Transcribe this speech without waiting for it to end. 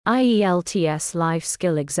IELTS Life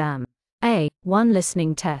Skill Exam. A1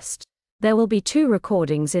 Listening Test. There will be 2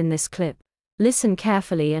 recordings in this clip. Listen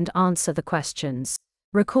carefully and answer the questions.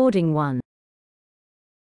 Recording 1.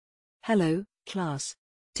 Hello, class.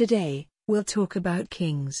 Today, we'll talk about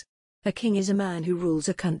kings. A king is a man who rules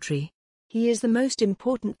a country. He is the most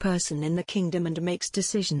important person in the kingdom and makes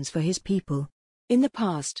decisions for his people. In the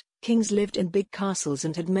past, kings lived in big castles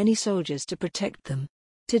and had many soldiers to protect them.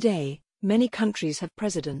 Today, many countries have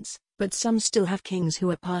presidents, but some still have kings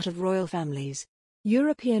who are part of royal families.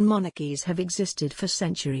 European monarchies have existed for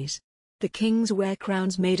centuries. The kings wear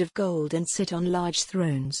crowns made of gold and sit on large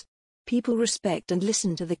thrones. People respect and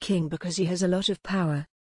listen to the king because he has a lot of power.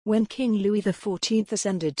 When King Louis XIV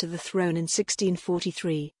ascended to the throne in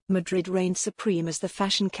 1643, Madrid reigned supreme as the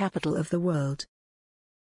fashion capital of the world.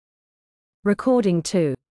 Recording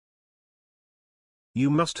 2. You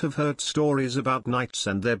must have heard stories about knights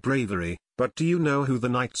and their bravery, but do you know who the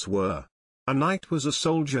knights were? A knight was a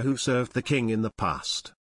soldier who served the king in the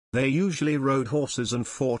past. They usually rode horses and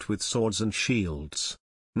fought with swords and shields.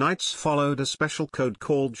 Knights followed a special code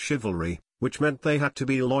called chivalry, which meant they had to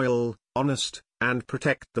be loyal, honest, and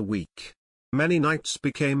protect the weak. Many knights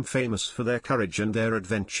became famous for their courage and their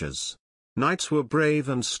adventures. Knights were brave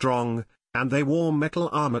and strong, and they wore metal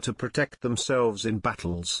armor to protect themselves in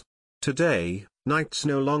battles. Today, knights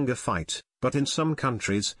no longer fight, but in some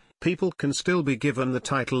countries, people can still be given the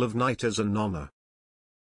title of knight as an honor.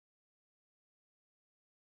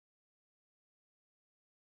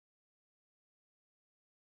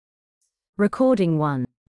 Recording 1.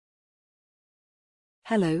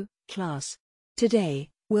 Hello, class. Today,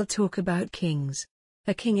 we'll talk about kings.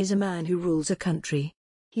 A king is a man who rules a country.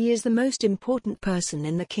 He is the most important person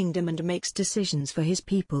in the kingdom and makes decisions for his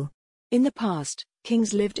people. In the past,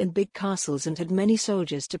 kings lived in big castles and had many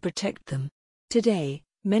soldiers to protect them. Today,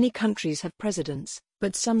 many countries have presidents,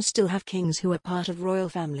 but some still have kings who are part of royal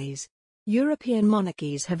families. European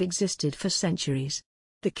monarchies have existed for centuries.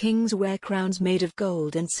 The kings wear crowns made of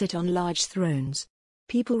gold and sit on large thrones.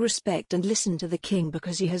 People respect and listen to the king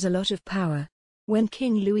because he has a lot of power. When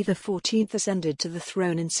King Louis XIV ascended to the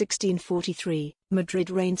throne in 1643, Madrid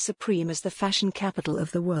reigned supreme as the fashion capital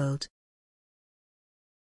of the world.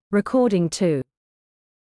 Recording 2.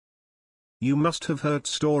 You must have heard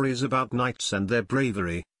stories about knights and their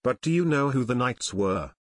bravery, but do you know who the knights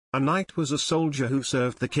were? A knight was a soldier who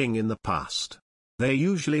served the king in the past. They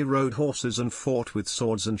usually rode horses and fought with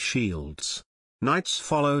swords and shields. Knights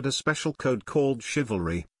followed a special code called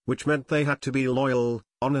chivalry, which meant they had to be loyal,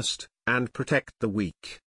 honest, and protect the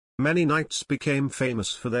weak. Many knights became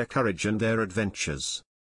famous for their courage and their adventures.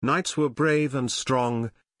 Knights were brave and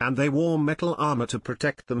strong, and they wore metal armor to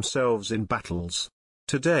protect themselves in battles.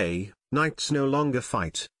 Today, knights no longer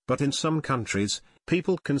fight, but in some countries,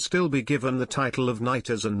 people can still be given the title of knight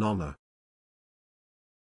as an honor.